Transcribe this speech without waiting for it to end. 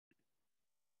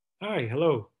Hi,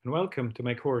 hello, and welcome to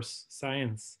my course,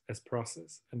 Science as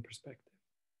Process and Perspective.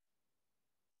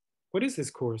 What is this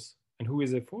course and who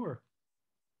is it for?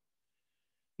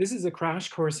 This is a crash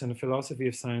course in the philosophy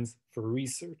of science for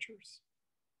researchers.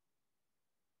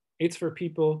 It's for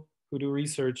people who do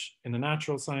research in the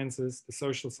natural sciences, the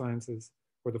social sciences,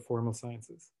 or the formal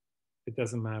sciences. It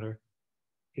doesn't matter.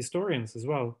 Historians as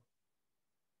well.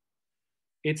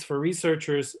 It's for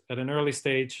researchers at an early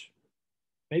stage,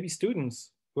 maybe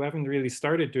students who haven't really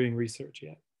started doing research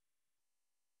yet.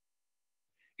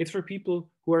 It's for people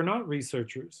who are not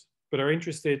researchers, but are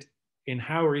interested in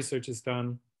how research is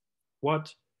done,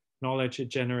 what knowledge it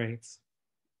generates,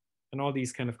 and all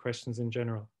these kind of questions in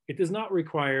general. It does not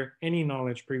require any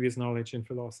knowledge, previous knowledge in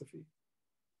philosophy.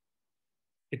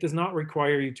 It does not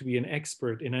require you to be an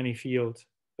expert in any field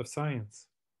of science.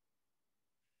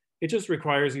 It just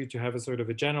requires you to have a sort of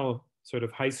a general sort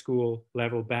of high school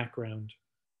level background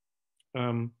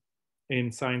um,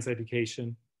 in science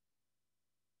education.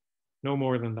 No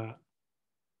more than that.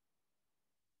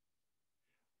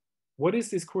 What is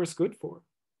this course good for?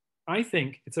 I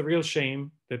think it's a real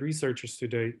shame that researchers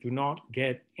today do not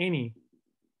get any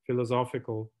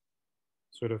philosophical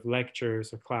sort of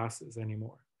lectures or classes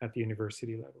anymore at the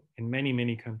university level in many,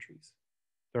 many countries.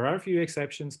 There are a few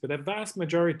exceptions, but a vast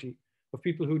majority of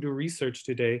people who do research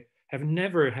today have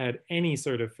never had any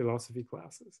sort of philosophy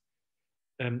classes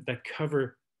that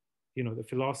cover, the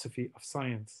philosophy of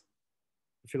science,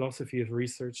 the philosophy of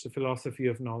research, the philosophy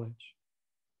of knowledge.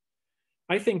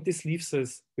 I think this leaves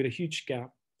us with a huge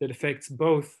gap that affects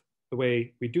both the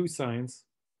way we do science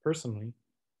personally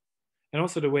and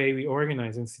also the way we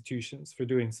organize institutions for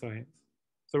doing science.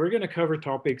 So we're going to cover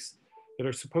topics that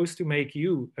are supposed to make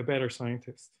you a better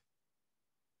scientist.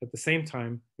 At the same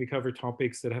time, we cover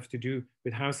topics that have to do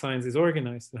with how science is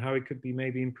organized and how it could be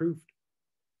maybe improved.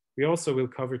 We also will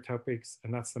cover topics,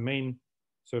 and that's the main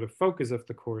sort of focus of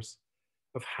the course,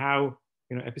 of how,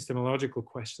 epistemological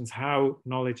questions, how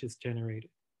knowledge is generated,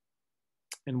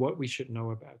 and what we should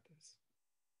know about this.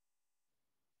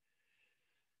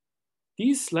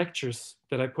 These lectures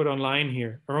that I put online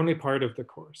here are only part of the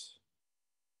course.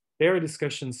 They are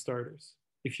discussion starters.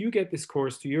 If you get this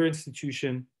course to your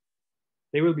institution,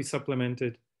 they will be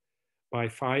supplemented by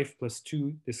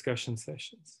 5+2 discussion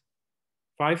sessions.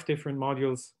 5 different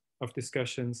modules of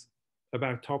discussions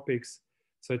about topics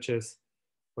such as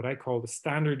what I call the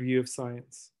standard view of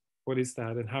science. What is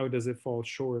that and how does it fall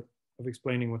short of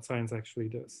explaining what science actually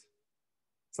does?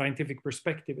 Scientific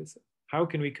perspectivism. How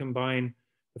can we combine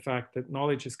the fact that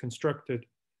knowledge is constructed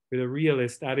with a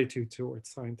realist attitude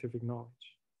towards scientific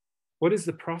knowledge? What is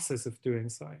the process of doing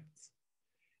science?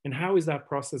 And how is that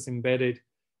process embedded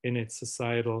in its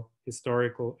societal,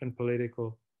 historical, and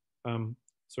political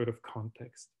sort of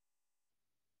context?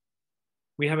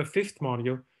 We have a 5th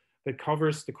module that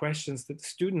covers the questions that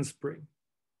students bring.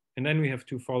 And then we have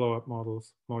 2 follow-up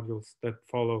modules that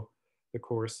follow the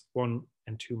course 1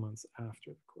 and 2 months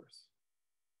after the course.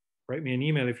 Write me an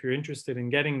email if you're interested in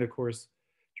getting the course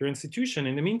to your institution.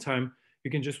 In the meantime,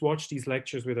 you can just watch these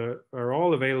lectures, which are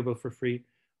all available for free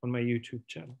on my YouTube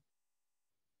channel.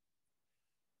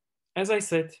 As I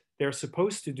said, they're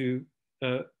supposed to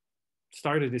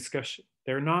start a discussion.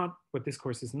 They're not, what this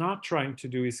course is not trying to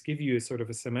do is give you a sort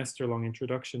of a semester-long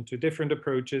introduction to different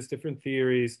approaches, different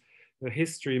theories, the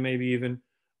history maybe even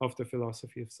of the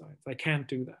philosophy of science. I can't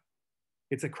do that.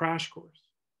 It's a crash course.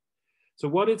 So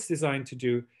what it's designed to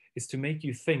do is to make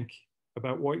you think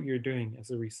about what you're doing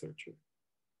as a researcher.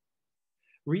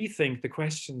 Rethink the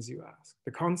questions you ask,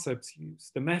 the concepts you use,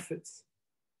 the methods,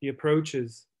 the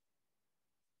approaches.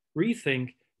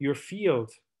 Rethink your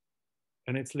field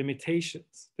and its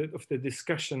limitations of the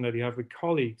discussion that you have with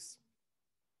colleagues.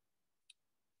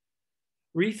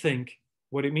 Rethink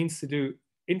what it means to do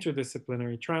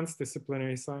interdisciplinary,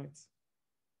 transdisciplinary science.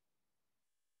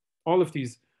 All of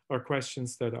these are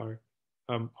questions that are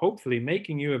hopefully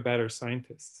making you a better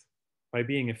scientist by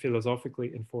being a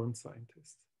philosophically informed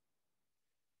scientist.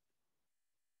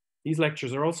 These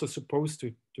lectures are also supposed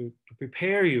to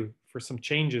prepare you for some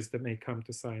changes that may come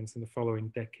to science in the following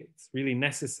decades, really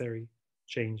necessary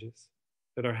changes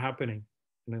that are happening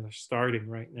and that are starting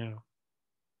right now.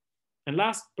 And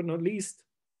last but not least,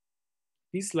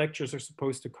 these lectures are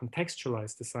supposed to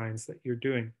contextualize the science that you're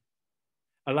doing,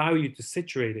 allow you to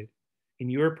situate it in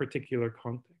your particular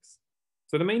context.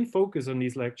 So the main focus on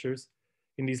these lectures,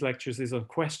 is on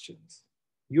questions,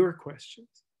 your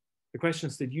questions, the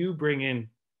questions that you bring in,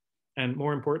 and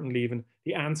more importantly, even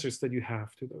the answers that you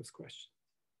have to those questions.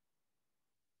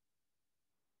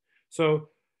 So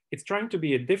it's trying to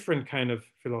be a different kind of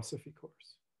philosophy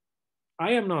course.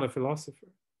 I am not a philosopher.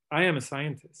 I am a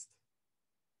scientist.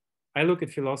 I look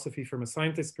at philosophy from a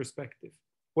scientist's perspective.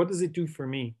 What does it do for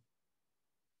me?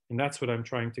 And that's what I'm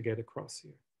trying to get across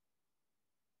here.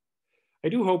 I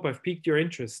do hope I've piqued your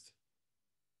interest.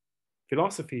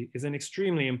 Philosophy is an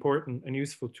extremely important and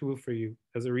useful tool for you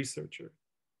as a researcher.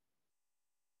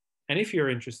 And if you're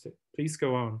interested, please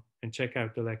go on and check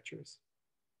out the lectures.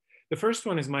 The first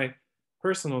one is my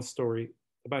personal story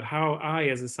about how I,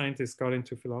 as a scientist, got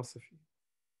into philosophy.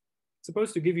 It's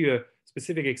supposed to give you a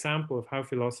specific example of how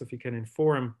philosophy can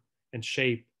inform and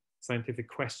shape scientific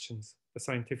questions, a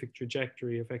scientific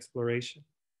trajectory of exploration.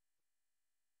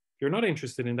 If you're not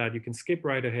interested in that, you can skip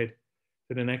right ahead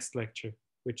to the next lecture,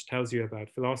 which tells you about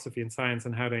philosophy and science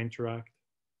and how they interact.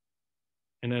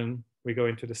 And then we go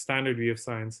into the standard view of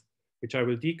science, which I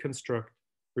will deconstruct,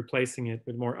 replacing it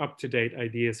with more up-to-date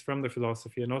ideas from the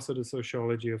philosophy and also the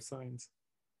sociology of science.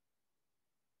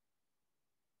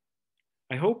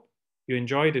 I hope you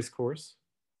enjoy this course.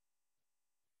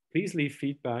 Please leave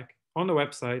feedback on the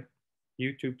website,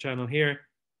 YouTube channel here,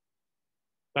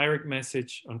 direct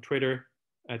message on Twitter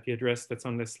at the address that's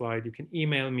on this slide. You can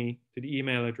email me to the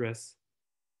email address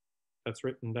that's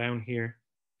written down here.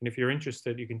 And if you're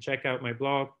interested, you can check out my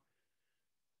blog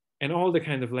and all the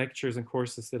kind of lectures and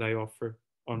courses that I offer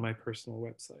on my personal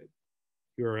website.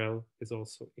 URL is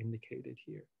also indicated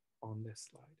here on this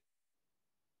slide.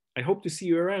 I hope to see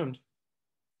you around.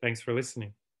 Thanks for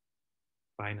listening.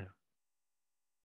 Bye now.